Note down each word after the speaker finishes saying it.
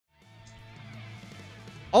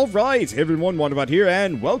Alright, hey everyone, Wanderbot here,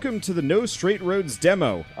 and welcome to the No Straight Roads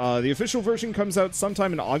demo. The official version comes out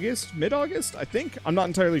sometime in August, mid-August, I think? I'm not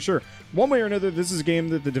entirely sure. One way or another, this is a game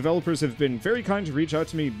that the developers have been very kind to reach out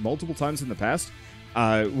to me multiple times in the past,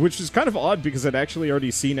 which is kind of odd because I'd actually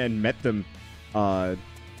already seen and met them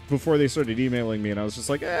before they started emailing me, and I was just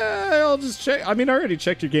like, I'll just check. I mean, I already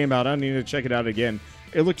checked your game out, I don't need to check it out again.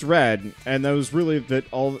 It looked rad, and that was really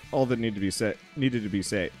all that needed to be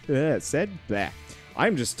said. Blah.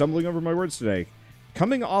 I'm just stumbling over my words today.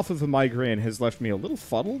 Coming off of a migraine has left me a little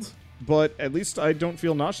fuddled, but at least I don't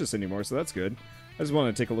feel nauseous anymore, so that's good. I just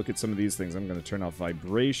want to take a look at some of these things. I'm going to turn off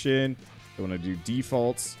vibration. I want to do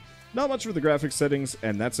defaults. Not much for the graphics settings,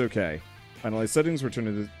 and that's okay. Finalize settings, return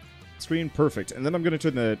to the screen, perfect. And then I'm going to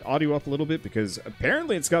turn the audio up a little bit because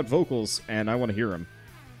apparently it's got vocals, and I want to hear them.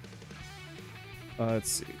 Let's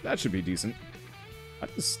see. That should be decent. How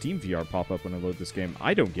does Steam VR pop up when I load this game?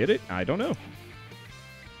 I don't get it. I don't know.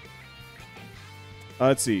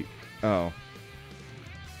 Let's see. Oh.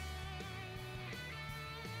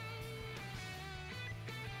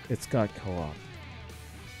 It's got co-op.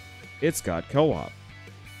 It's got co-op.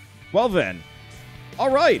 Well then.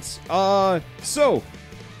 Alright. So.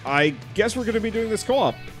 I guess we're going to be doing this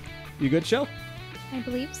co-op. You good, Shell? I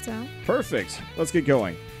believe so. Perfect. Let's get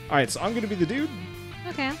going. Alright, so I'm going to be the dude.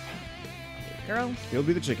 Okay. Girl. You'll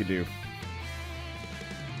be the chickadee.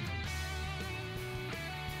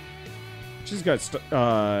 She's got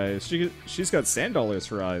she's got sand dollars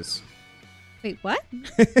for eyes. Wait, what?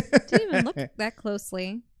 Didn't even look that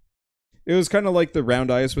closely. It was kind of like the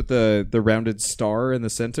round eyes with the rounded star in the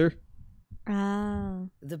center. Oh.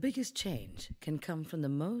 The biggest change can come from the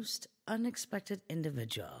most unexpected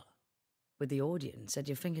individual. With the audience at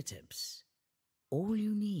your fingertips, all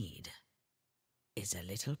you need is a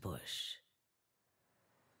little push.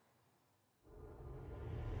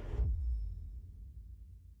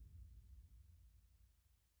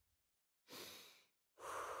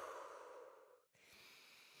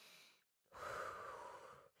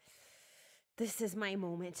 This is my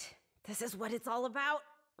moment. This is what it's all about.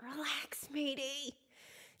 Relax, Mayday.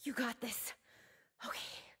 You got this. Okay.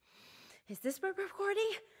 Is this we're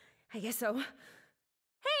recording? I guess so.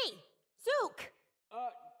 Hey, Zuke!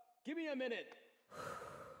 Give me a minute.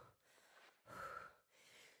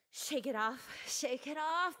 Shake it off. Shake it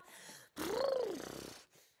off.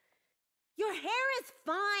 Your hair is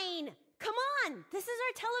fine. Come on. This is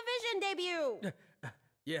our television debut.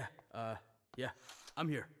 Yeah, I'm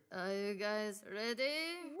here. Are you guys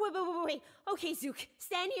ready? Wait. Okay, Zuke.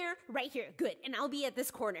 Stand here, right here. Good. And I'll be at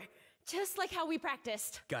this corner. Just like how we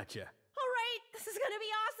practiced. Gotcha. All right. This is gonna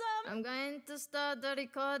be awesome. I'm going to start the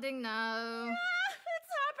recording now.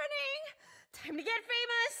 It's happening. Time to get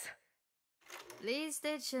famous. Please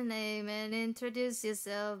state your name and introduce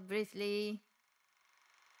yourself briefly.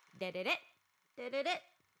 Hey,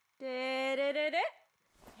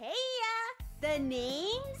 the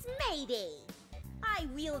name's Mayday. I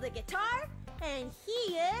wield a guitar, and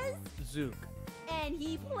he is... Zuke. And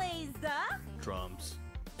he plays the... Drums.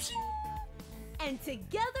 And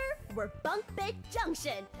together, we're Bunk Bed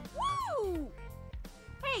Junction. Woo!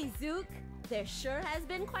 Hey, Zuke. There sure has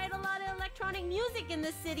been quite a lot of electronic music in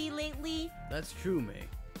the city lately. That's true, May.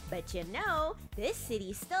 But you know, this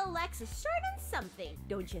city still lacks a certain something,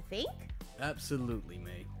 don't you think? Absolutely,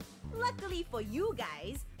 May. Luckily for you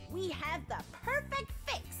guys, we have the perfect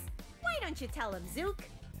fix. Why don't you tell him, Zuke?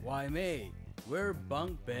 Why, May? We're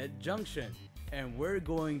Bunk Bed Junction, and we're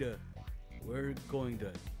going to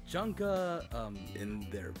junka, in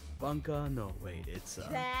their bunka. No, wait, it's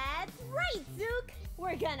That's right, Zuke.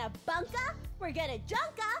 We're gonna bunka, we're gonna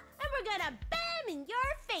junka, and we're gonna bam in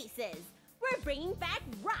your faces. We're bringing back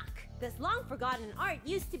rock. This long-forgotten art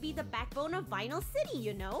used to be the backbone of Vinyl City,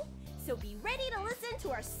 you know? So be ready to listen to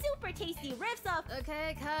our super tasty riffs of...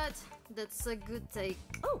 Okay, cut. That's a good take.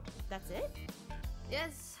 Oh, that's it?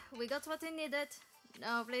 Yes, we got what we needed.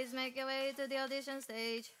 Now please make your way to the audition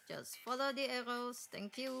stage. Just follow the arrows.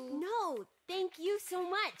 Thank you. No, thank you so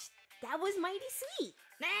much. That was mighty sweet.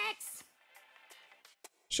 Next!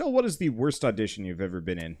 Shell, what is the worst audition you've ever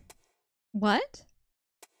been in? What?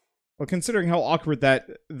 Well, considering how awkward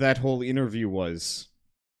that whole interview was.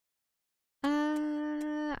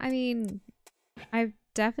 I mean, I've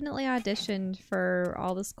definitely auditioned for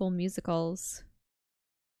all the school musicals.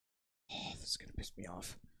 Oh, this is gonna piss me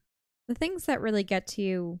off. The things that really get to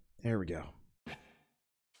you There we go.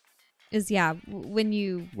 is, yeah, when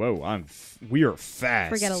you Whoa, we are fast.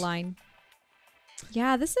 forget a line.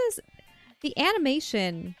 Yeah, the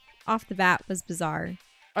animation off the bat was bizarre.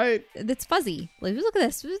 It's fuzzy. Like, look at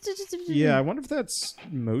this. Yeah, I wonder if that's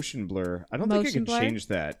motion blur. I don't think I can change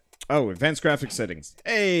that. Oh, advanced graphics settings.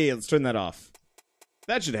 Hey, let's turn that off.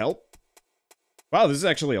 That should help. Wow, this is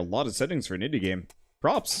actually a lot of settings for an indie game.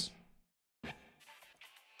 Props.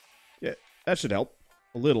 Yeah, that should help.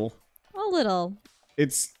 A little. A little.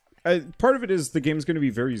 It's... part of it is the game's going to be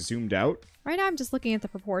very zoomed out. Right now I'm just looking at the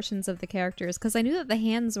proportions of the characters, because I knew that the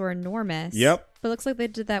hands were enormous. Yep. But it looks like they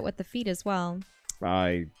did that with the feet as well.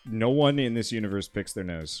 No one in this universe picks their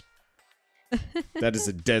nose. That is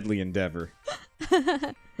a deadly endeavor.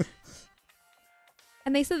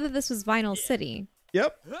 And they said that this was Vinyl City.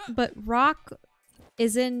 Yep. But Rock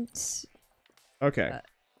isn't... Okay.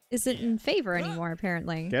 Isn't in favor anymore,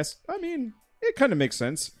 apparently. Guess. I mean, it kind of makes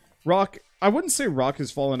sense. Rock... I wouldn't say Rock has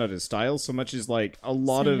fallen out of style so much as, like, a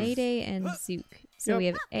lot of... Mayday and Zuke. So we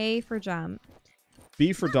have A for jump.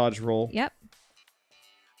 B for dodge roll. Yep.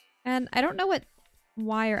 And I don't know what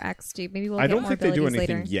Y or X do. Maybe we'll I get don't more think they do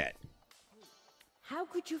anything later. yet. How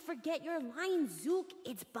could you forget your line, Zook?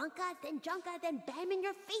 It's bunka, then junka, then bam in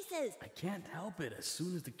your faces. I can't help it. As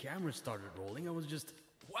soon as the camera started rolling, I was just,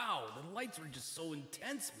 wow, the lights were just so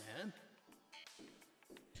intense, man.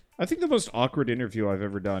 I think the most awkward interview I've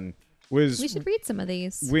ever done was... We should read some of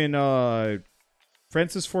these. When,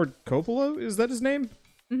 Francis Ford Coppola, is that his name?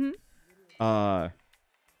 Mm-hmm.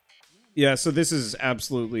 Yeah, so this is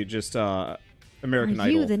absolutely just, American Are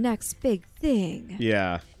Idol. you the next big thing?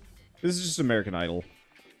 Yeah. This is just American Idol.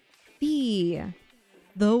 Be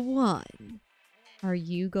the one. Are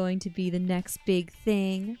you going to be the next big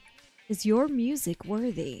thing? Is your music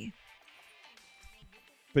worthy?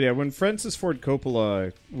 But yeah, when Francis Ford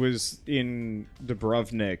Coppola was in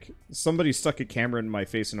Dubrovnik, somebody stuck a camera in my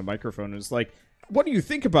face and a microphone and was like, what do you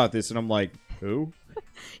think about this? And I'm like, who?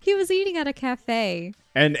 He was eating at a cafe.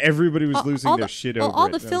 And everybody was losing their shit over it. All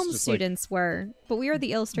the And I was film just like, students were, but we were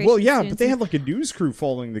the illustration well, yeah, students. but they had like a news crew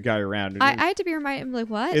following the guy around. And I had to be reminded, I'm like,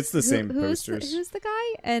 what? It's the same posters. Who's the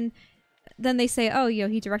guy? And then they say, oh,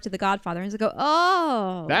 he directed The Godfather. And I go,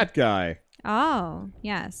 oh. That guy. Oh,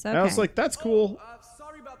 yes, okay. And I was like, that's cool.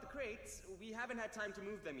 Sorry about the crates. We haven't had time to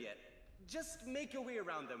move them yet. Just make your way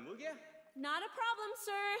around them, will ya? Not a problem,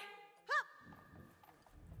 sir. Hup.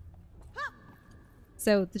 Hup.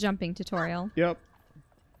 So, the jumping tutorial. Yep.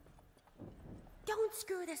 Don't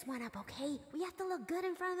screw this one up, okay? We have to look good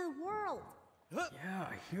in front of the world. Yeah,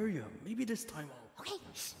 I hear you. Maybe this time I'll... Okay,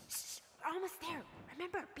 shh, shh. We're almost there.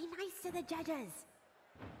 Remember, be nice to the judges.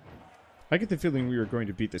 I get the feeling we were going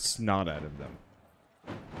to beat the snot out of them.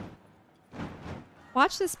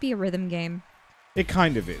 Watch this be a rhythm game. It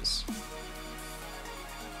kind of is.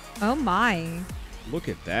 Oh my. Look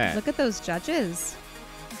at that. Look at those judges.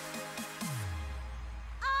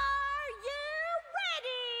 Are you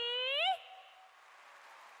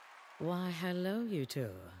ready? Why, hello, you two.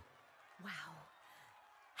 Wow.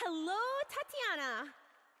 Hello, Tatiana.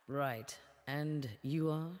 Right, and you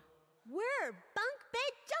are? We're Bunk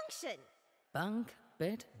Bed Junction. Bunk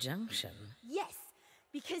Bed Junction. Yes,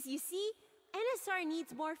 because you see, NSR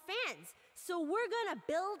needs more fans. So we're gonna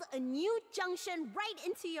build a new junction right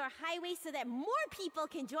into your highway so that more people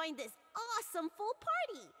can join this awesome full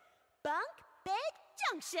party. Bunk Bed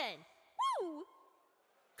Junction. Woo!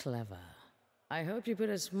 Clever. I hope you put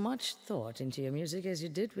as much thought into your music as you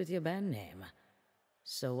did with your band name.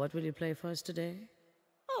 So what will you play for us today?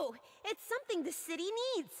 Oh, it's something the city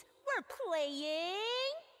needs. We're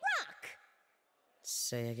playing rock.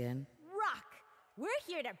 Say again? Rock. We're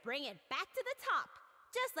here to bring it back to the top.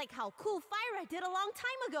 Just like how Cool Fyra did a long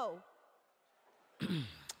time ago.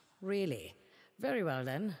 Really? Very well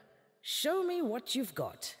then. Show me what you've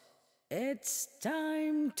got. It's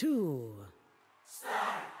time to...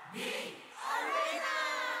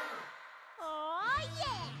 Oh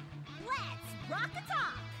yeah! Let's rock a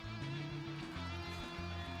talk!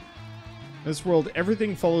 In this world,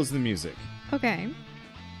 everything follows the music. Okay.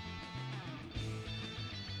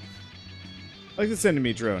 Like this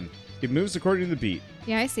enemy drone. It moves according to the beat.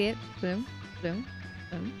 Yeah, I see it. Boom, boom,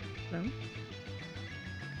 boom, boom.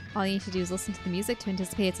 All you need to do is listen to the music to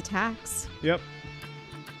anticipate its attacks. Yep.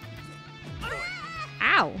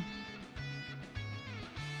 Ow!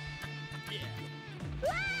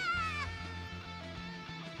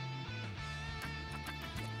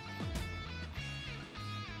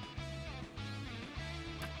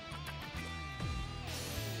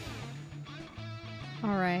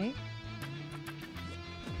 All right.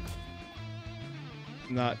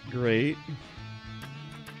 Not great.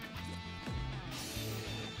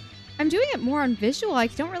 I'm doing it more on visual. I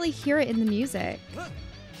don't really hear it in the music.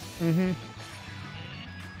 Mm-hmm.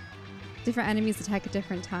 Different enemies attack at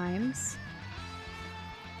different times.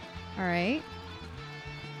 All right.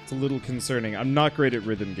 It's a little concerning. I'm not great at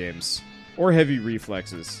rhythm games. Or heavy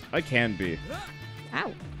reflexes. I can be.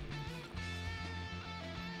 Ow.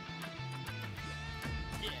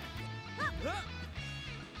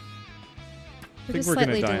 I think just we're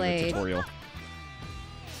gonna slightly die in delayed. the tutorial.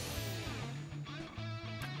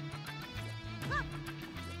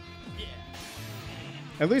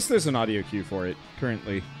 At least there's an audio cue for it,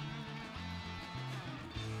 currently.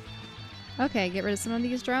 Okay, get rid of some of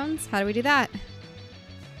these drones. How do we do that?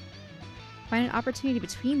 Find an opportunity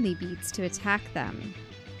between the beats to attack them.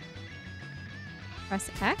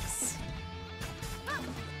 Press X.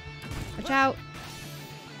 Watch out.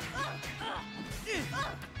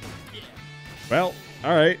 Well,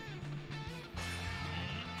 alright.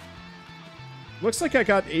 Looks like I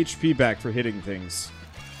got HP back for hitting things.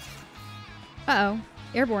 Uh-oh.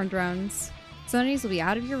 Airborne drones. Some enemies will be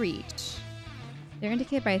out of your reach. They're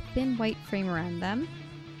indicated by a thin white frame around them.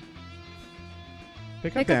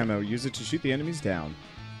 Pick up ammo, use it to shoot the enemies down.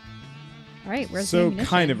 Alright, where's the So ammunition?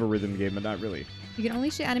 kind of a rhythm game, but not really. You can only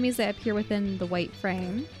shoot enemies that appear within the white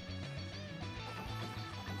frame.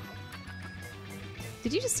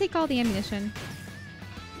 Did you just take all the ammunition?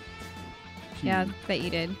 Yeah, bet you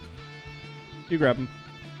did. You grab them.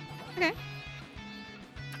 Okay.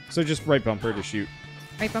 So just right bumper to shoot.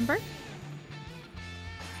 Right bumper?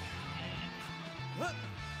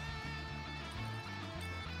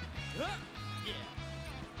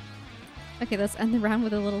 Okay, let's end the round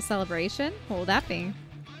with a little celebration. What will that be?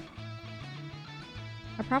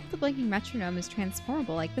 A prop with the blinking metronome is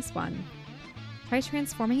transformable like this one. Try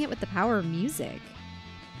transforming it with the power of music.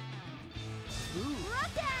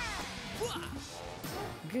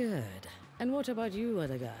 Good. And what about you,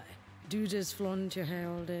 other guy? Do you just flaunt your hair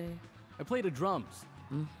all day? I play the drums.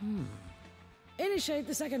 Initiate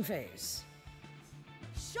the second phase.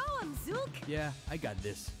 Show him, Zuke! Yeah, I got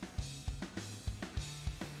this.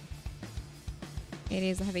 Mayday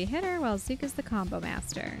is a heavy hitter, while Zuke is the combo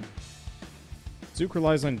master. Zuke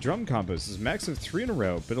relies on drum combos. His max of 3 in a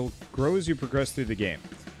row, but it'll grow as you progress through the game.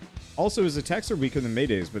 Also, his attacks are weaker than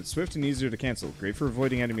Mayday's, but swift and easier to cancel. Great for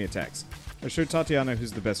avoiding enemy attacks. I showed Tatiana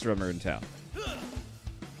who's the best drummer in town.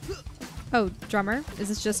 Oh, drummer, is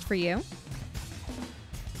this just for you?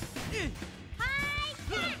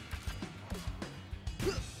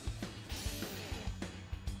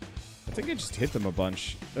 I think I just hit them a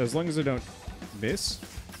bunch. As long as I don't miss.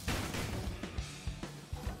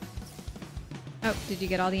 Oh, did you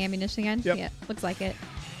get all the ammunition again? Yep. Yeah, looks like it.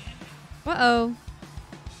 Uh-oh.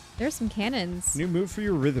 There's some cannons. New move for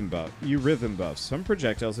your rhythm buffs. Some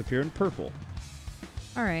projectiles appear in purple.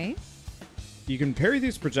 All right. You can parry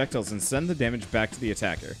these projectiles and send the damage back to the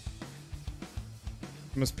attacker.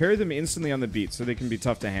 You must parry them instantly on the beat so they can be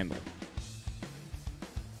tough to handle.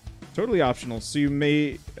 Totally optional, so you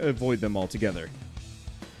may avoid them altogether.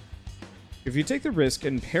 If you take the risk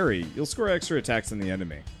and parry, you'll score extra attacks on the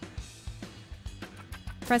enemy.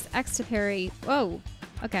 Press X to parry. Whoa.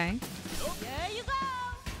 Okay. There you go!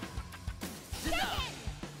 Take it!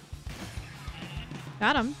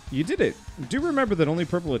 Got him. You did it. Do remember that only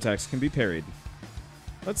purple attacks can be parried.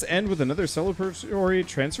 Let's end with another celebratory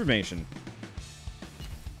transformation.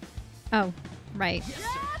 Oh, right.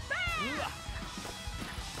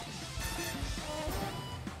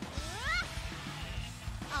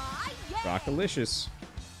 Rockalicious.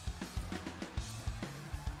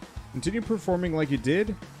 Continue performing like you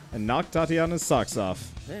did, and knock Tatiana's socks off.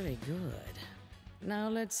 Very good. Now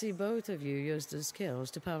let's see both of you use the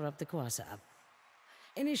skills to power up the Quasar.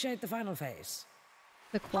 Initiate the final phase.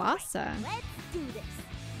 The Quasa. Let's do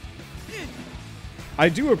this. I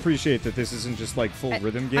do appreciate that this isn't just like full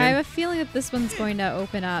rhythm game. I have a feeling that this one's going to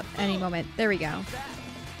open up any moment. There we go.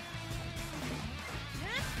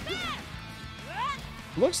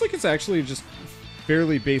 Looks like it's actually just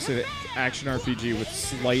fairly basic action RPG with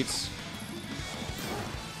slight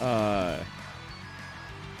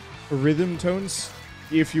rhythm tones,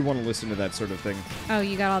 if you want to listen to that sort of thing. Oh,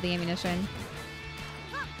 you got all the ammunition.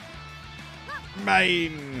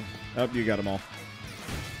 Mine! Oh, you got them all.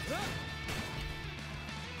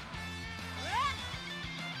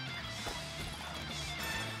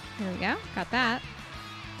 There we go. Got that.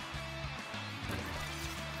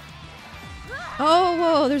 Oh,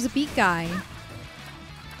 whoa, there's a beat guy.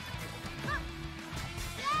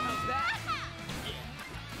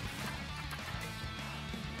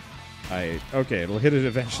 Okay, it'll hit it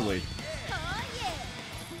eventually.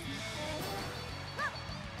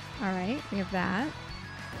 All right, we have that.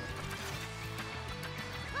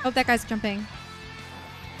 Oh, that guy's jumping.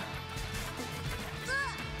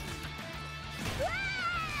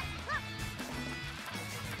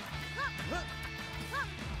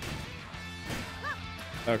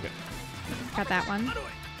 Okay. Got that one.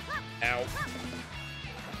 Ow.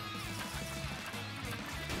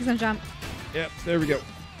 He's gonna jump. Yep, there we go.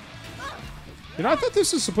 You know, I thought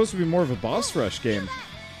this was supposed to be more of a boss rush game.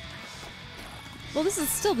 Well, this is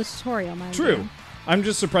still the tutorial, mind True. you. I'm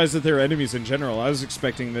just surprised that there are enemies in general. I was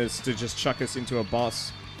expecting this to just chuck us into a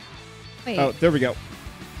boss. Wait. Oh, there we go.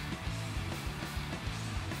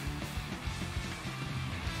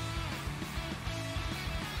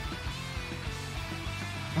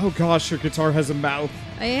 Oh gosh, your guitar has a mouth.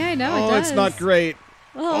 Yeah, I know, it Oh, does. it's not great.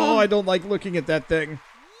 Oh. Oh, I don't like looking at that thing.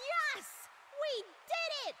 Yes! We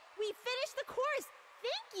did it! We finished the course!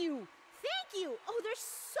 Thank you! Thank you! Oh, there's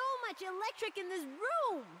so much electric in this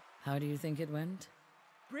room! How do you think it went?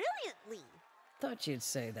 Brilliantly! Thought you'd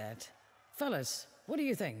say that. Fellas, what do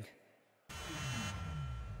you think?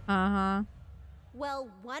 Uh-huh. Well,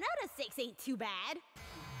 1 out of 6 ain't too bad.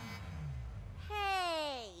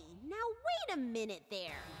 Hey, now wait a minute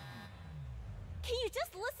there. Can you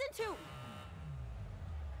just listen to...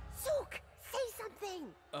 Zook, say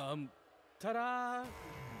something! Ta-da!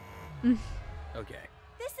 Okay.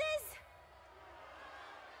 This is...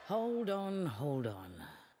 Hold on, hold on.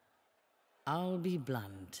 I'll be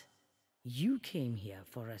blunt. You came here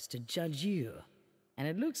for us to judge you, and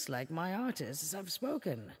it looks like my artists have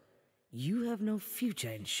spoken. You have no future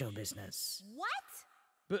in show business.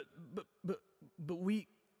 What? But we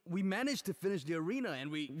managed to finish the arena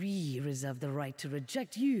and we... We reserve the right to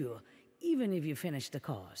reject you, even if you finish the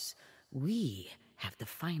course. We have the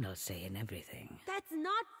final say in everything. That's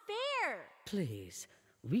not fair! Please,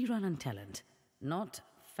 we run on talent, not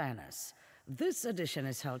fairness. This audition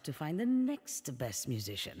is held to find the next best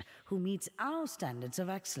musician who meets our standards of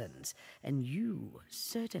excellence, and you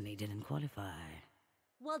certainly didn't qualify.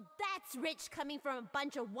 Well, that's rich coming from a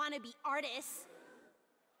bunch of wannabe artists.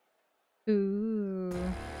 Ooh.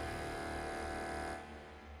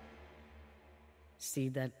 See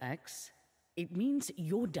that X? It means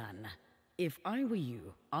you're done. If I were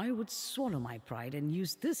you, I would swallow my pride and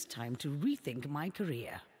use this time to rethink my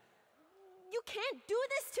career. You can't do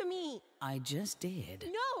this to me! I just did.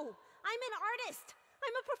 No! I'm an artist!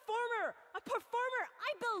 I'm a performer! A performer!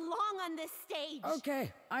 I belong on this stage!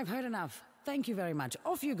 Okay, I've heard enough. Thank you very much.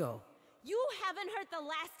 Off you go. You haven't heard the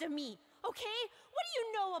last of me, okay? What do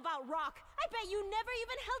you know about rock? I bet you never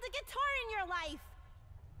even held a guitar in your life!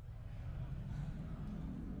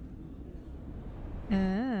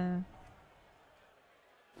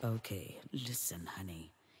 Okay, listen,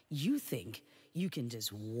 honey. You think you can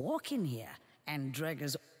just walk in here and drag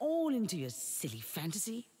us all into your silly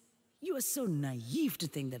fantasy? You are so naive to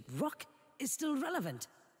think that rock is still relevant.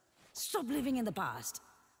 Stop living in the past.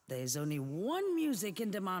 There's only one music in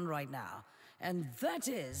demand right now, and that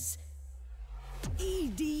is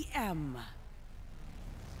EDM.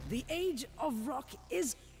 The age of rock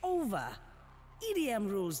is over. EDM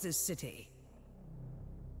rules this city.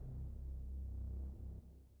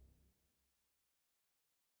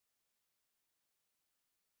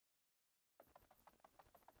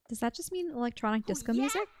 Does that just mean electronic disco yeah?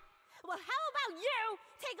 music? Well, how about you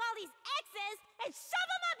take all these X's and shove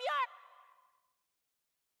them up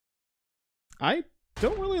your... I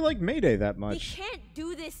don't really like Mayday that They much. can't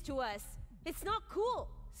do this to us. It's not cool.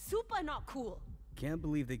 Super not cool. Can't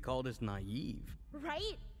believe they called us naive.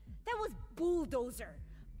 Right? That was bulldozer.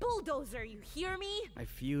 Bulldozer, you hear me? I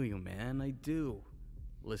feel you, man. I do.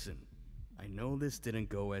 Listen, I know this didn't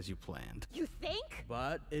go as you planned. You think?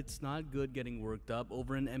 But it's not good getting worked up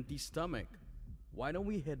over an empty stomach. Why don't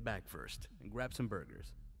we head back first and grab some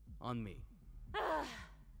burgers? On me.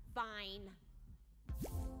 Fine.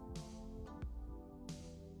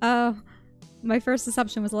 Oh, my first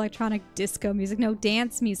assumption was electronic disco music. No,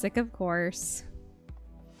 dance music, of course.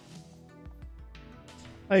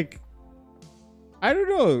 Like, I don't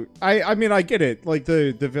know. I mean, I get it. Like,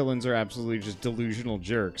 the villains are absolutely just delusional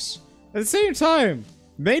jerks. At the same time,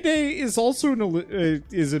 Mayday is also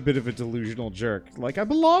is a bit of a delusional jerk. Like, I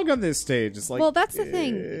belong on this stage. It's like, Well, that's the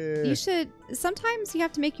thing. You should... Sometimes you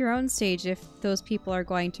have to make your own stage if those people are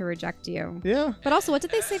going to reject you. Yeah. But also, what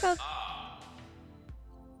did they say about...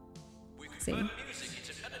 See.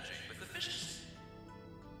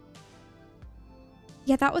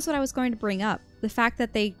 Yeah, that was what I was going to bring up. The fact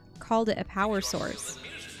that they called it a power source.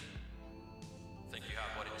 Think you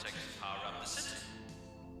have what it takes to power up the city?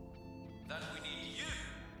 Then we need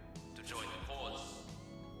you to join the cause.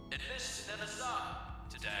 Enlist and never stop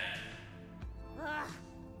today. Ugh.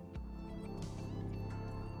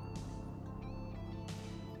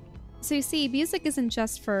 So you see, music isn't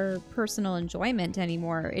just for personal enjoyment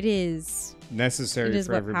anymore. It is Necessary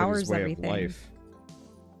for what everybody's powers way everything. of life.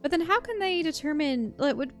 But then how can they determine,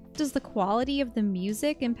 like, does the quality of the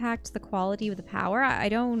music impact the quality of the power? I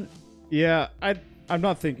don't... Yeah, I'm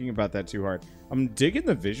not thinking about that too hard. I'm digging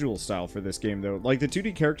the visual style for this game, though. Like, the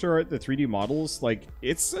 2D character art, the 3D models, like,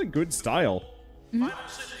 it's a good style. Final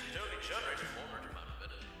city is only generated in order to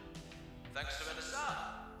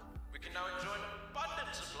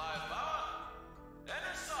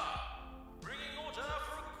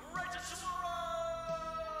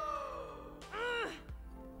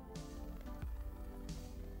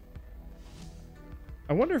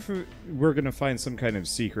I wonder if we're gonna find some kind of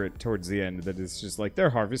secret towards the end that is just like they're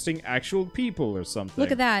harvesting actual people or something.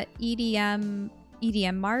 Look at that. EDM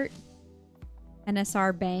Mart.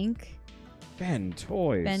 NSR Bank. Ben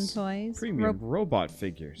Toys. Ben Toys. Premium robot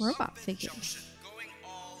figures. Robot figures. Going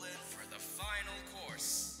all in for the final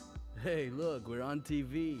course. Hey, look, we're on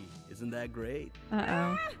TV. Isn't that great?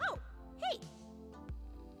 Uh-oh. Oh, hey!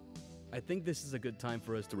 I think this is a good time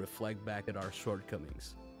for us to reflect back at our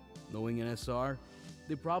shortcomings. Knowing NSR,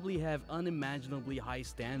 they probably have unimaginably high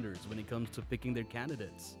standards when it comes to picking their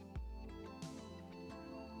candidates.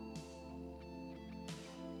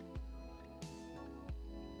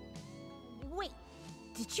 Wait,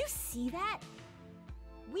 did you see that?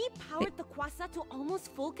 We powered the Kwasa to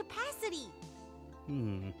almost full capacity.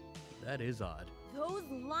 That is odd. Those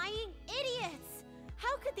lying idiots!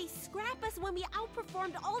 How could they scrap us when we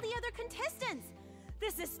outperformed all the other contestants?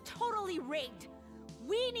 This is totally rigged.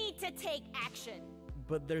 We need to take action.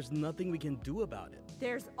 But there's nothing we can do about it.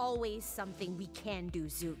 There's always something we can do,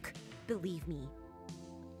 Zuke. Believe me.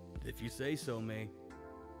 If you say so, May.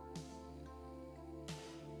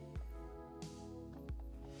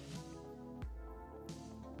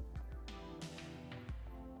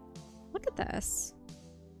 Look at this.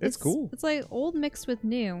 It's cool. It's like old mixed with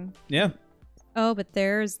new. Yeah. Oh, but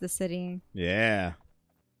there's the city. Yeah.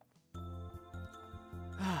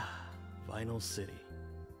 Vinyl City.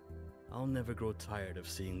 I'll never grow tired of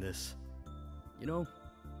seeing this. You know,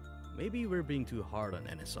 maybe we're being too hard on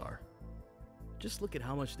NSR. Just look at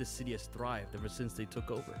how much this city has thrived ever since they took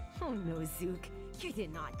over. Oh no, Zuke. You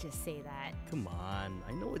did not just say that. Come on,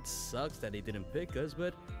 I know it sucks that they didn't pick us,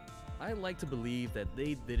 but I like to believe that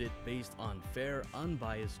they did it based on fair,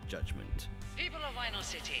 unbiased judgment. People of Vinyl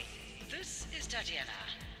City, this is Tatiana.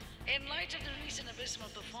 In light of the recent abysmal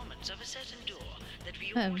performance of a certain duo that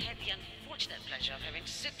we all had the unfortunate pleasure of having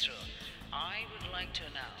to sit through, I would like to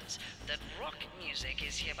announce that rock music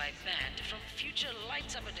is hereby banned from future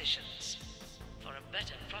Lights Up editions. For a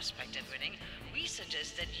better prospect at winning, we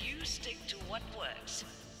suggest that you stick to what works,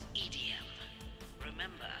 EDM.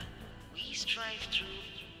 Remember, we strive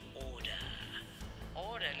through order.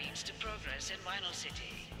 Order leads to progress in Vinyl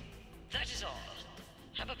City. That is all.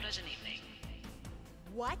 Have a pleasant evening.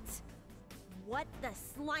 What? What the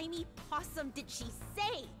slimy possum did she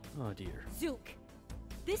say? Oh dear. Zuke,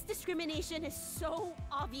 this discrimination is so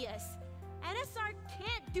obvious. NSR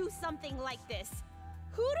can't do something like this.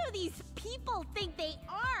 Who do these people think they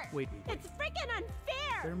are? Wait. It's freaking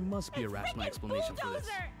unfair. There must be a rational explanation for this.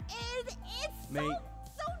 It's May.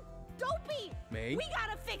 so dopey. May? We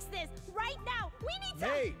gotta fix this right now. We need to.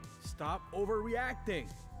 Hey, stop overreacting.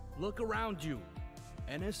 Look around you.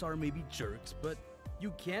 NSR may be jerks, but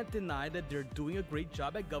you can't deny that they're doing a great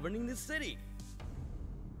job at governing this city.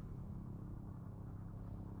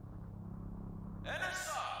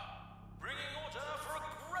 NSR, bringing order for a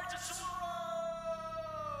greater tomorrow!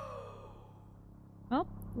 Well,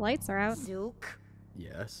 lights are out. Zuke,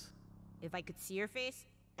 Yes. if I could see your face,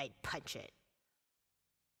 I'd punch it.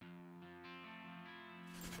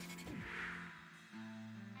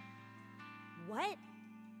 What?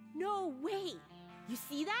 No way! You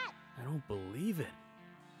see that? I don't believe it.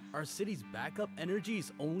 Our city's backup energy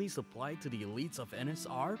is only supplied to the elites of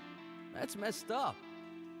NSR? That's messed up.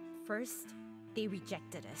 First, they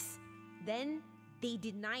rejected us. Then, they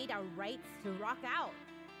denied our rights to rock out.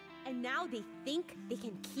 And now they think they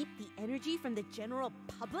can keep the energy from the general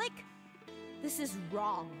public? This is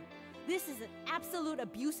wrong. This is an absolute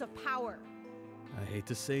abuse of power. I hate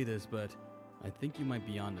to say this, but I think you might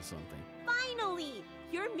be onto something. Finally!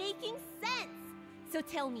 You're making sense! So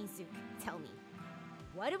tell me, Zuke, tell me.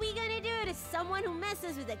 What are we gonna do to someone who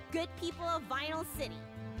messes with the good people of Vinyl City?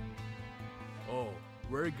 Oh,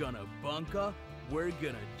 we're gonna bunka, we're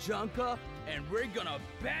gonna junka, and we're gonna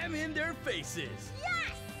bam in their faces!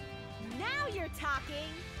 Yes! Now you're talking!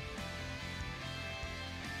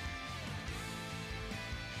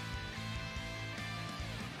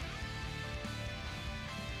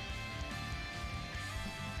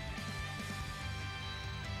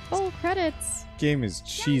 Oh, credits. Game is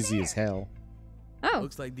cheesy as hell. Oh,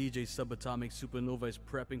 Looks like DJ Subatomic Supernova is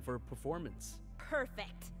prepping for a performance.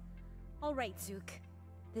 Perfect. All right, Zuke.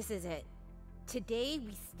 This is it. Today,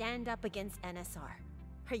 we stand up against NSR.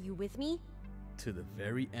 Are you with me? To the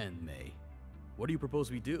very end, May. What do you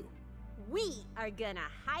propose we do? We are gonna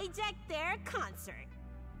hijack their concert.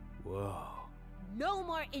 Whoa. No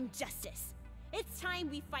more injustice. It's time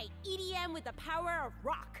we fight EDM with the power of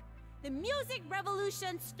rock. The music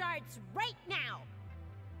revolution starts right now.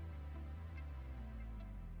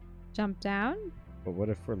 jump down? But what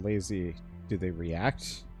if we're lazy? Do they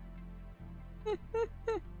react?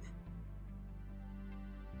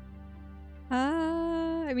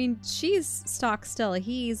 I mean, she's stock still.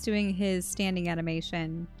 He's doing his standing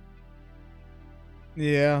animation.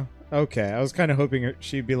 Yeah. Okay. I was kind of hoping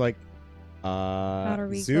she'd be like, How are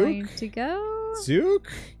we Zuke? going to go? Zuke?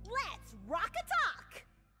 Let's rock a talk!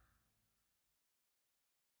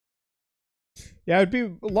 Yeah, I'd be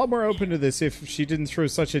a lot more open to this if she didn't throw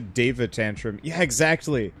such a Diva tantrum. Yeah,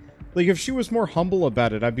 exactly. Like, if she was more humble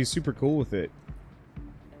about it, I'd be super cool with it.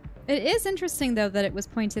 It is interesting, though, that it was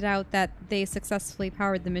pointed out that they successfully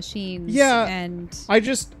powered the machines. Yeah, and I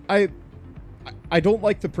don't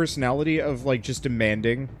like the personality of, like, just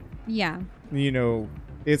demanding. yeah. You know,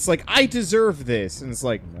 it's like, I deserve this. And it's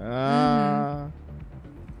like, nah.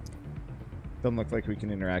 Doesn't look like we can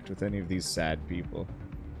interact with any of these sad people.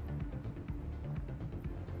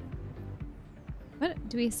 What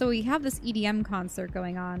do we? So we have this EDM concert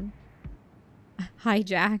going on. Hi,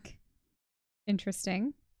 Jack.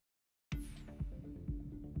 Interesting.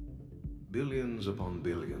 Billions upon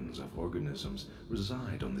billions of organisms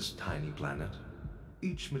reside on this tiny planet,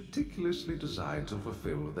 each meticulously designed to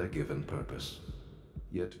fulfill their given purpose.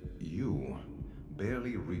 Yet you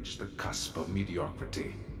barely reach the cusp of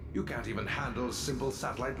mediocrity. You can't even handle a simple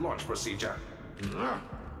satellite launch procedure.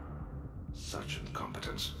 Such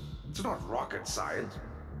incompetence. It's not rocket science.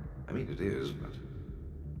 I mean, it is, but...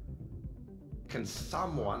 Can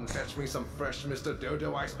someone fetch me some fresh Mr.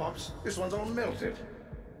 Dodo Ice Pops? This one's all melted.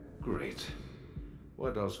 Great.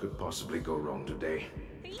 What else could possibly go wrong today?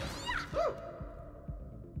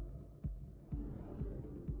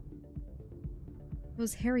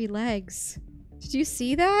 Those hairy legs. Did you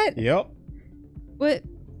see that? Yep. What?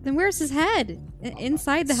 Then where's his head?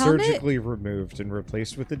 Inside the helmet? Surgically removed and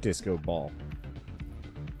replaced with a disco ball.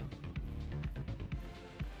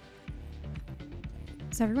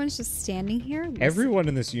 So everyone's just standing here? Everyone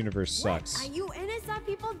in this universe sucks. What are you NSR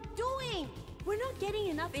people doing? We're not getting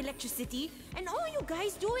enough electricity, and all you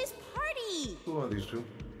guys do is party! Who are these two?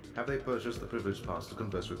 Have they purchased the privilege pass to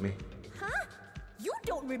converse with me? Huh? You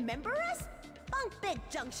don't remember us? Bunk Bed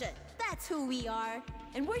Junction, that's who we are.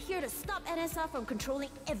 And we're here to stop NSR from controlling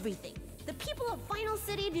everything. The people of Final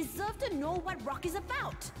City deserve to know what rock is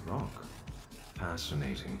about. Rock?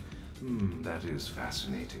 Fascinating. That is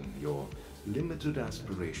fascinating. Your limited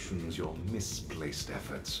aspirations, your misplaced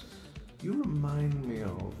efforts. You remind me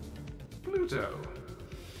of Pluto.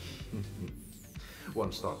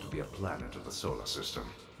 Once thought to be a planet of the solar system,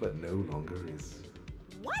 but no longer is.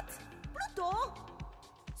 What? Pluto?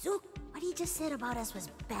 Zook, what he just said about us was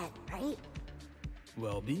bad, right?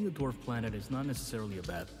 Well, being a dwarf planet is not necessarily a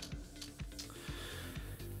bad...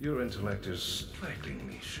 Your intellect is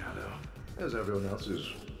strikingly shallow, as everyone else's.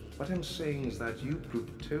 What I'm saying is that you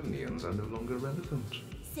Plutonians are no longer relevant.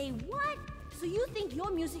 Say what? So you think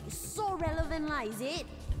your music is so relevant, is it?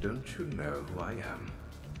 Don't you know who I am?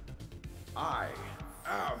 I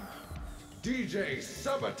am DJ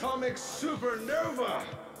Subatomic Supernova!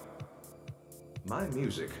 My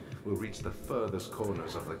music will reach the furthest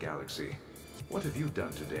corners of the galaxy. What have you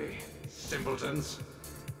done today, simpletons?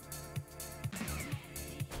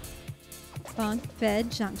 Bunk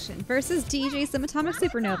Bed Junction versus DJ Subatomic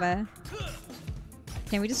Supernova.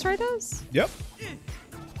 Can we destroy those? Yep.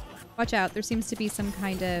 Watch out, there seems to be some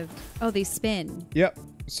kind of... Oh, they spin. Yep.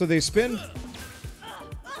 So they spin.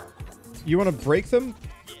 You want to break them?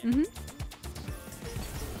 Mm-hmm.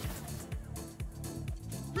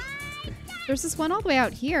 There's this one all the way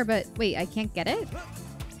out here, but wait, I can't get it?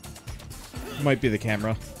 Might be the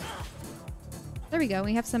camera. There we go,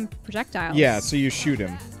 we have some projectiles. Yeah, so you shoot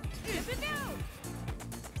him.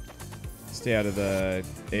 Stay out of the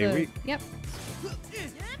AoE. Yep.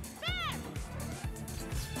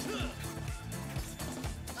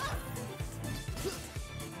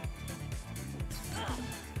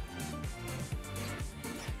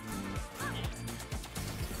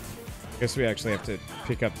 Guess we actually have to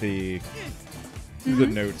pick up the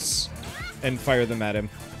notes and fire them at him.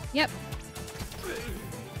 Yep.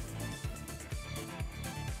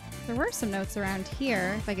 There were some notes around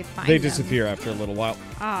here, if I could find them. They disappear after a little while.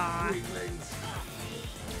 Ah.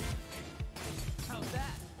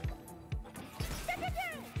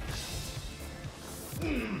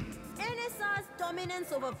 NSR's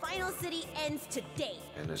dominance over Final City ends today.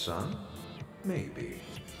 NSR? Maybe.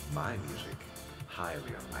 My music? Highly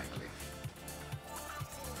unlikely.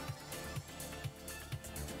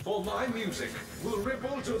 For my music will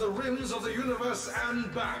ripple to the rims of the universe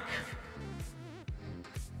and back.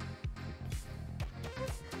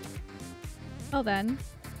 Well then.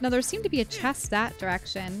 No, there seemed to be a chest that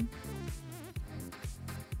direction.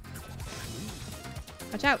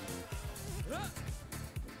 Watch out.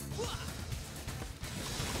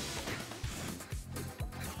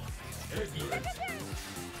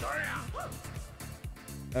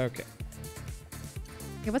 Okay.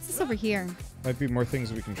 Okay, what's this over here? Might be more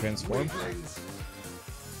things we can transform.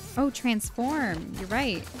 Oh, transform. You're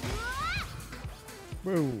right.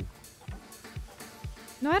 Whoa.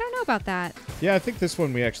 No, I don't know about that. Yeah, I think this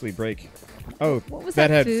one we actually break. Oh, What was that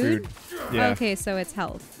that, had food? Yeah. Okay, so it's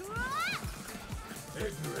health.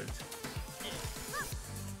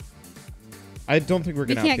 I don't think we're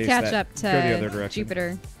We gonna can't outpace catch that. up Go the other to direction.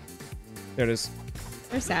 Jupiter There it is.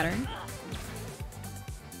 or Saturn.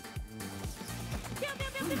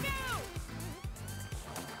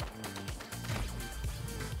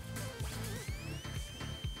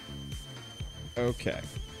 Okay.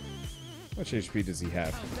 How much HP does he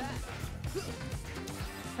have?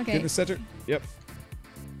 Okay. In the center. Yep.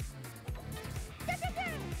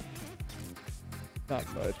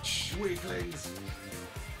 Not much. Weaklings.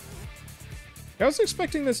 I was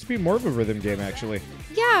expecting this to be more of a rhythm game, actually.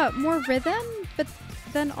 Yeah, more rhythm, but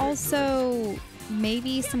then also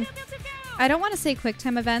maybe some... I don't want to say quick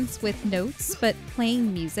time events with notes, but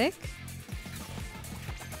playing music.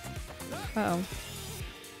 Uh-oh.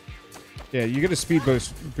 Yeah, you get a speed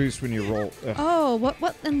boost when you roll. Ugh. Oh,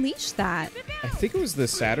 what unleashed that? I think it was the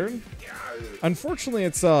Saturn. Unfortunately,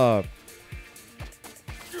 it's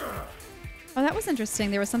Oh, that was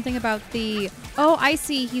interesting. There was something about the... Oh, I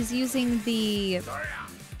see. He's using the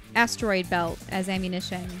asteroid belt as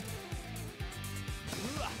ammunition.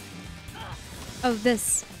 Oh,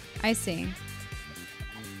 this. I see.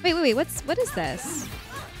 Wait. What is this?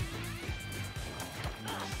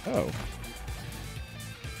 Oh.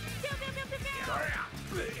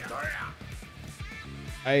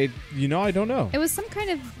 I don't know. It was some kind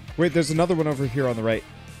of... Wait, there's another one over here on the right.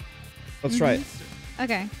 Let's try it.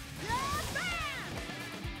 Okay.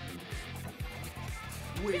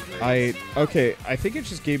 Okay, I think it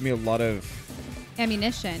just gave me a lot of...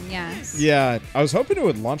 Ammunition, yes. Yeah, I was hoping it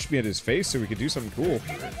would launch me at his face so we could do something cool.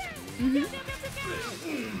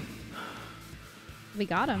 We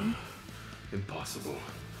got him. Impossible.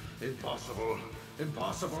 Impossible.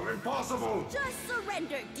 Impossible. Impossible. Just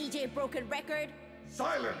surrender, DJ Broken Record.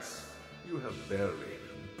 Silence! You have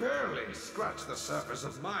barely scratched the surface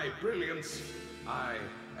of my brilliance. I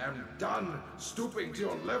am done stooping to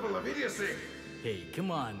your level of idiocy. Hey, come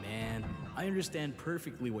on, man. I understand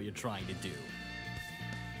perfectly what you're trying to do.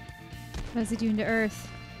 What is he doing to Earth?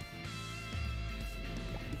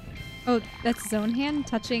 Oh, that's his own hand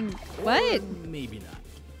touching... What? Or maybe not.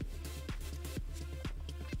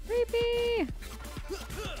 Creepy!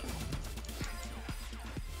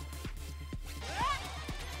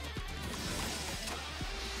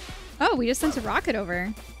 Oh, we just sent a rocket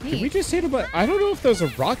over. Did we Neat. just hit him? I don't know if that was a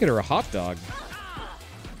rocket or a hot dog.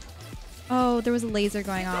 Oh, there was a laser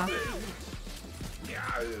going off.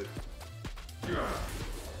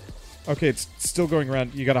 Okay, it's still going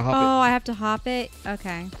around. You gotta hop Oh, I have to hop it?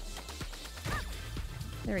 Okay.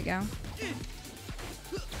 There we go.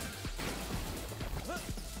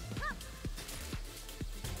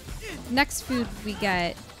 Next food we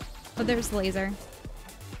get... Oh, there's the laser. it.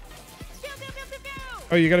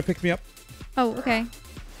 Oh, you gotta pick me up. Oh, okay.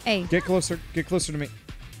 Hey. Get closer. Get closer to me.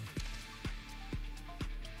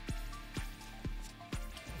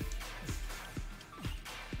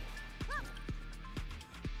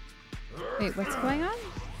 Wait, what's going on?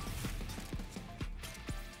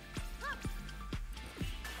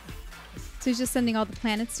 So he's just sending all the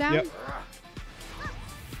planets down? Yep.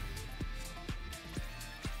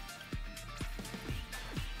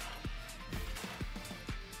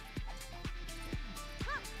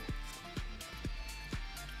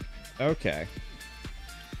 Okay.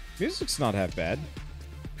 Music's not half bad.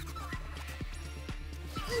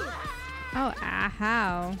 Oh,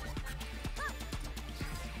 how?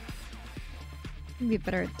 Be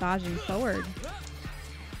better at dodging forward.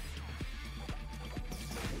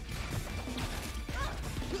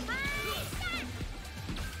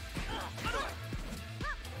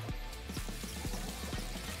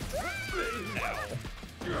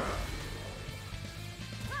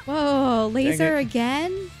 Whoa, laser it.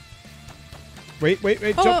 again? Wait,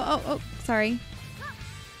 jump. Oh, sorry.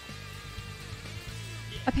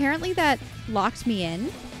 Apparently that locked me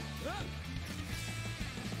in.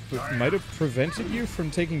 It might have prevented you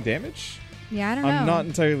from taking damage? Yeah, I don't know. I'm not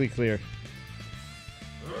entirely clear.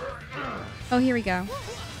 Oh, here we go.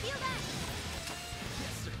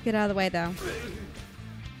 Get out of the way, though.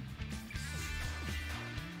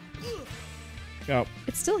 Oh,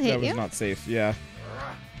 It still hit that was you? not safe. Yeah.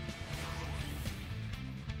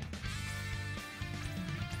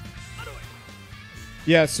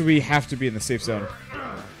 Yeah, so we have to be in the safe zone.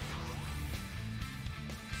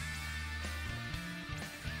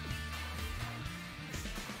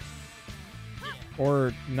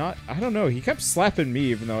 Or not. I don't know. He kept slapping me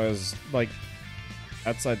even though I was, like,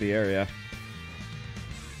 outside the area.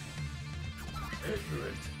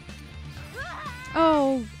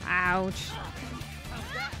 Oh, ouch.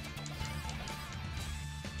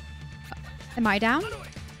 Am I down?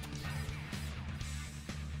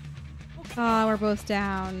 Oh, we're both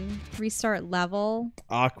down. Restart level.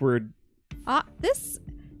 Awkward. This...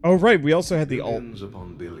 Oh, right. We also had the alt. Billions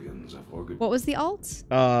upon billions of What was the alt?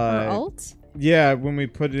 Or alt? Yeah, when we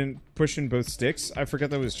push in both sticks. I forgot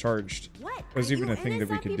that was charged. What That was even a thing that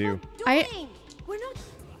we could do. I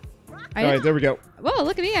Alright, there we go. Whoa,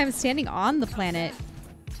 look at me. I'm standing on the planet.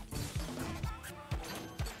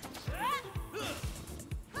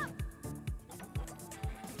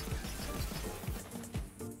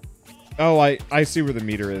 Oh, I see where the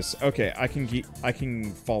meter is. Okay, I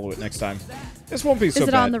can follow it next time. This won't be so bad. Is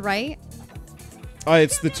it on the right?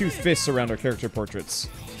 It's the two fists around our character portraits.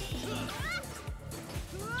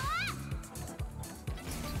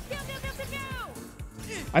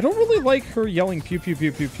 I don't really like her yelling pew pew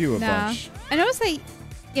pew pew pew a bunch. I noticed that,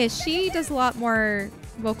 yeah, she does a lot more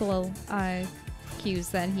vocal cues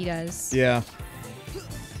than he does. Yeah.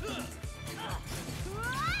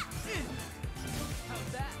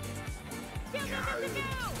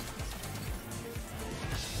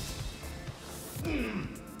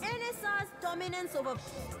 NSR's dominance over...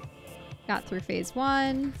 Got through phase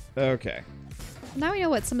 1. Okay. Now we know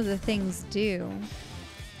what some of the things do.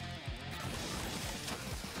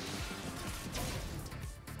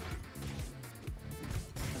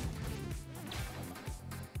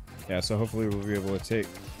 Yeah, so hopefully we'll be able to take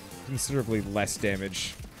considerably less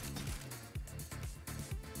damage.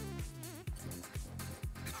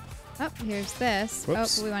 Oh, here's this.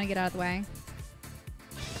 Whoops. Oh, we want to get out of the way.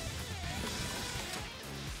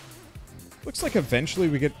 Looks like eventually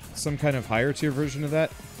we get some kind of higher tier version of that.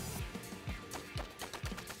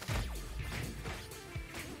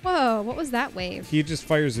 Whoa, what was that wave? He just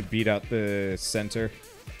fires a beat out the center,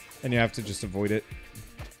 and you have to just avoid it.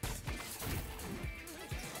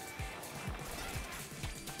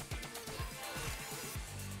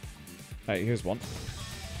 Alright, here's one.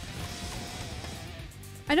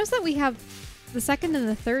 I noticed that we have the second and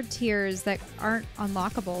the third tiers that aren't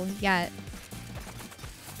unlockable yet.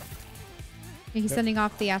 He's sending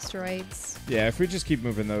off the asteroids. Yeah, if we just keep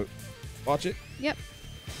moving though. Watch it. Yep.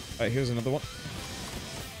 Alright, here's another one.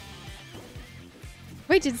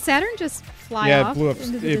 Wait, did Saturn just fly Yeah, off?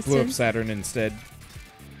 it blew up Saturn instead.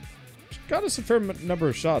 Got us a fair number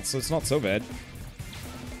of shots, so it's not so bad.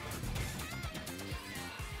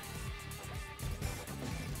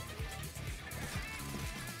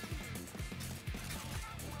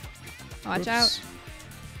 Watch out.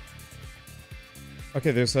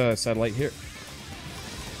 Okay, there's a satellite here.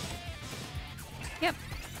 Yep.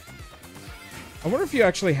 I wonder if you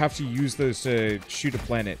actually have to use those to shoot a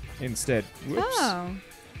planet instead. Whoops. Oh.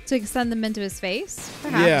 To send them into his face?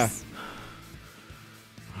 Perhaps.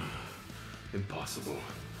 Yeah. Impossible.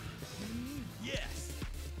 Yes.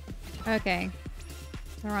 Okay.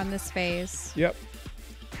 We're on this phase. Yep.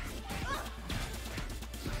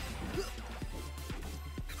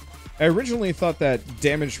 I originally thought that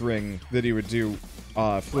damage ring that he would do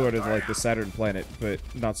flew out of like the Saturn planet, but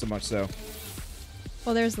not so much so.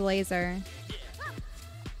 Well, there's the laser.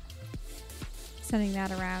 Sending that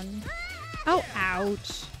around. Oh,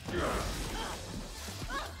 ouch.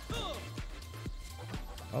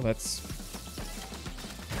 Oh, that's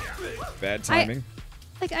bad timing.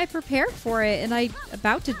 I prepare for it and I'm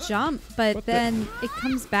about to jump, but then it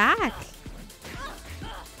comes back.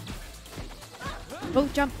 Oh,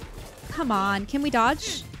 jump. Come on. Can we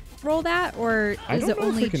dodge roll that, or I is don't it know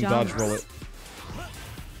only if we can jumps? dodge roll it.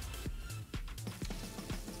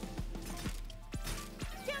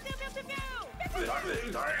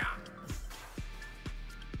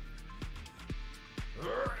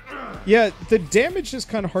 Yeah, the damage is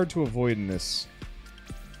kind of hard to avoid in this.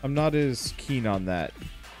 I'm not as keen on that.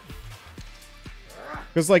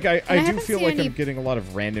 Because, like, I do feel like I'm getting a lot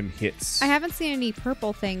of random hits. I haven't seen any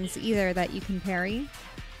purple things either that you can parry.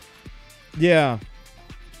 Yeah.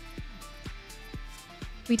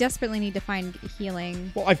 We desperately need to find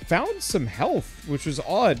healing. Well, I found some health, which was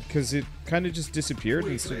odd, because it kind of just disappeared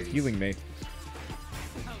instead of healing me.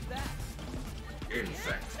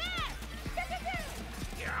 Insect.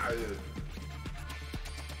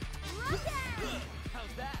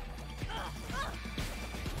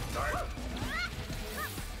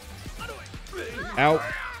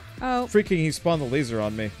 Ow. Oh. Freaking, he spawned the laser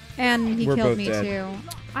on me. And he We're killed both me dead. too.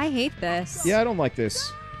 I hate this. Yeah, I don't like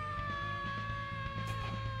this.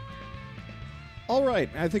 Alright,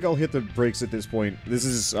 I think I'll hit the brakes at this point. This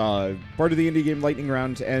is part of the indie game lightning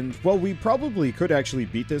round, and, well, we probably could actually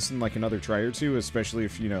beat this in, like, another try or two, especially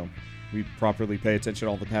if, you know, we properly pay attention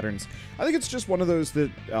to all the patterns. I think it's just one of those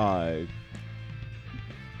that,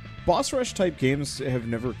 boss rush type games have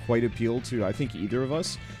never quite appealed to, I think, either of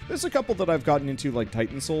us. There's a couple that I've gotten into, like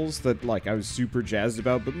Titan Souls, that, like, I was super jazzed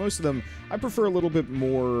about, but most of them, I prefer a little bit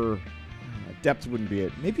more... depth wouldn't be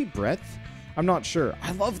it. Maybe breadth? I'm not sure.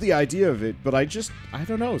 I love the idea of it, but I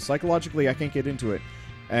don't know. Psychologically, I can't get into it.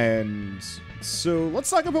 And so let's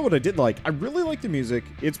talk about what I did like. I really like the music.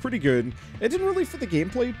 It's pretty good. It didn't really fit the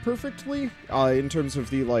gameplay perfectly in terms of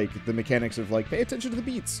the mechanics of, like, pay attention to the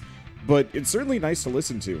beats. But it's certainly nice to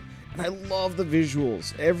listen to. And I love the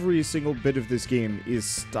visuals. Every single bit of this game is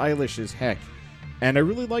stylish as heck. And I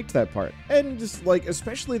really liked that part. And just, like,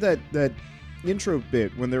 especially that intro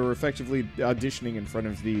bit when they were effectively auditioning in front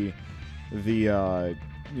of the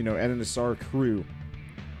you know, NSR crew,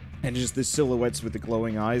 and just the silhouettes with the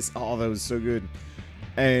glowing eyes. Oh, that was so good.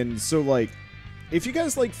 And so, like, if you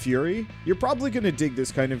guys like Fury, you're probably gonna dig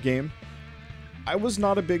this kind of game. I was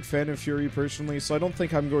not a big fan of Fury personally, so I don't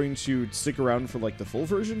think I'm going to stick around for, like, the full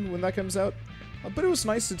version when that comes out. But it was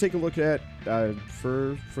nice to take a look at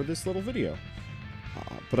for this little video.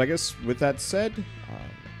 But I guess with that said,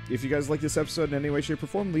 if you guys like this episode in any way, shape, or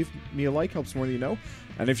form, leave me a like, helps more than you know.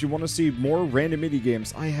 And if you want to see more random indie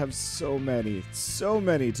games, I have so many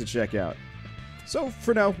to check out. So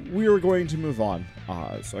for now, we are going to move on.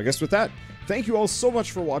 So I guess with that, thank you all so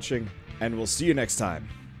much for watching, and we'll see you next time.